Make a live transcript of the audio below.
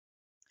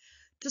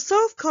To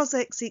solve cos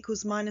x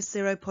equals minus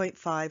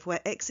 0.5,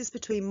 where x is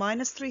between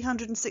minus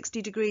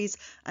 360 degrees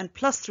and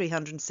plus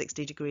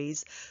 360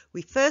 degrees,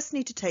 we first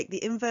need to take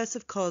the inverse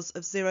of cos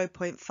of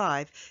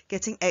 0.5,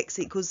 getting x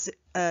equals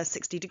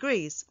 60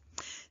 degrees.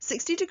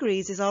 60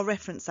 degrees is our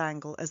reference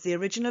angle, as the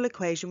original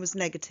equation was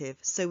negative,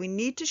 so we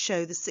need to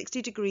show the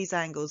 60 degrees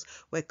angles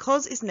where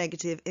cos is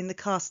negative in the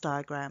cast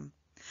diagram.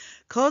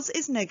 Cos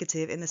is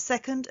negative in the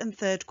second and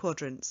third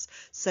quadrants,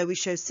 so we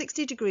show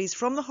 60 degrees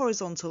from the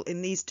horizontal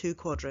in these two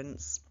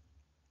quadrants.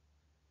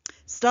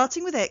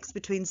 Starting with x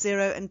between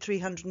 0 and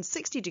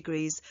 360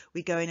 degrees,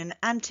 we go in an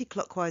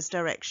anti-clockwise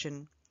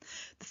direction.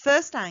 The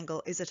first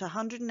angle is at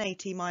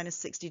 180 minus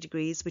 60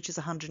 degrees, which is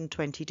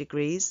 120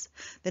 degrees.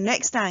 The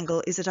next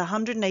angle is at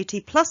 180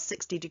 plus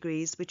 60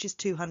 degrees, which is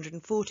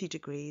 240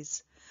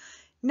 degrees.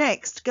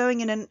 Next,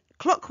 going in a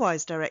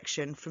clockwise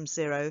direction from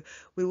 0,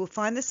 we will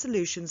find the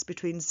solutions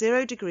between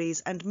 0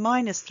 degrees and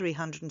minus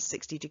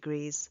 360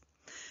 degrees.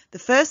 The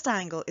first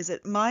angle is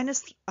at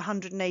minus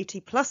 180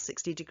 plus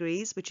 60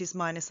 degrees, which is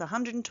minus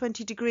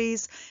 120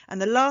 degrees,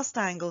 and the last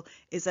angle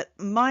is at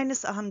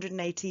minus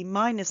 180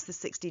 minus the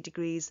 60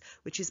 degrees,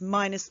 which is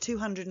minus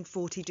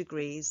 240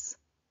 degrees.